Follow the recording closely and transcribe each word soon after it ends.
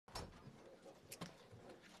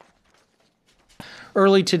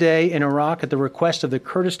Early today in Iraq, at the request of the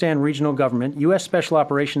Kurdistan Regional Government, U.S. Special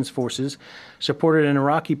Operations Forces supported an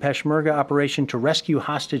Iraqi Peshmerga operation to rescue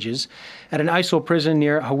hostages at an ISIL prison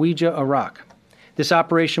near Hawijah, Iraq. This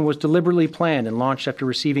operation was deliberately planned and launched after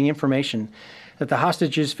receiving information that the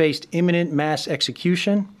hostages faced imminent mass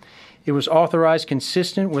execution. It was authorized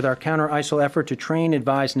consistent with our counter-ISIL effort to train,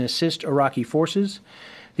 advise, and assist Iraqi forces.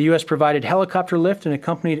 The U.S. provided helicopter lift and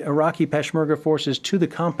accompanied Iraqi Peshmerga forces to the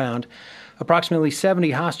compound. Approximately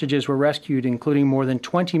 70 hostages were rescued, including more than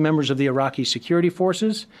 20 members of the Iraqi security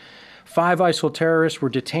forces. 5 ISIL terrorists were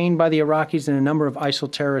detained by the Iraqis, and a number of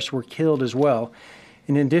ISIL terrorists were killed as well.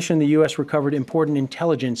 In addition, the U.S. recovered important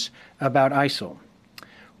intelligence about ISIL.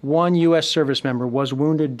 1 U.S. service member was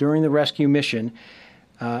wounded during the rescue mission,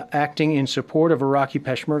 acting in support of Iraqi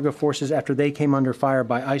Peshmerga forces after they came under fire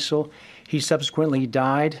by ISIL. He subsequently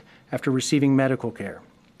died after receiving medical care.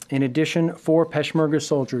 In addition, 4 Peshmerga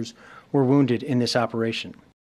soldiers were wounded in this operation.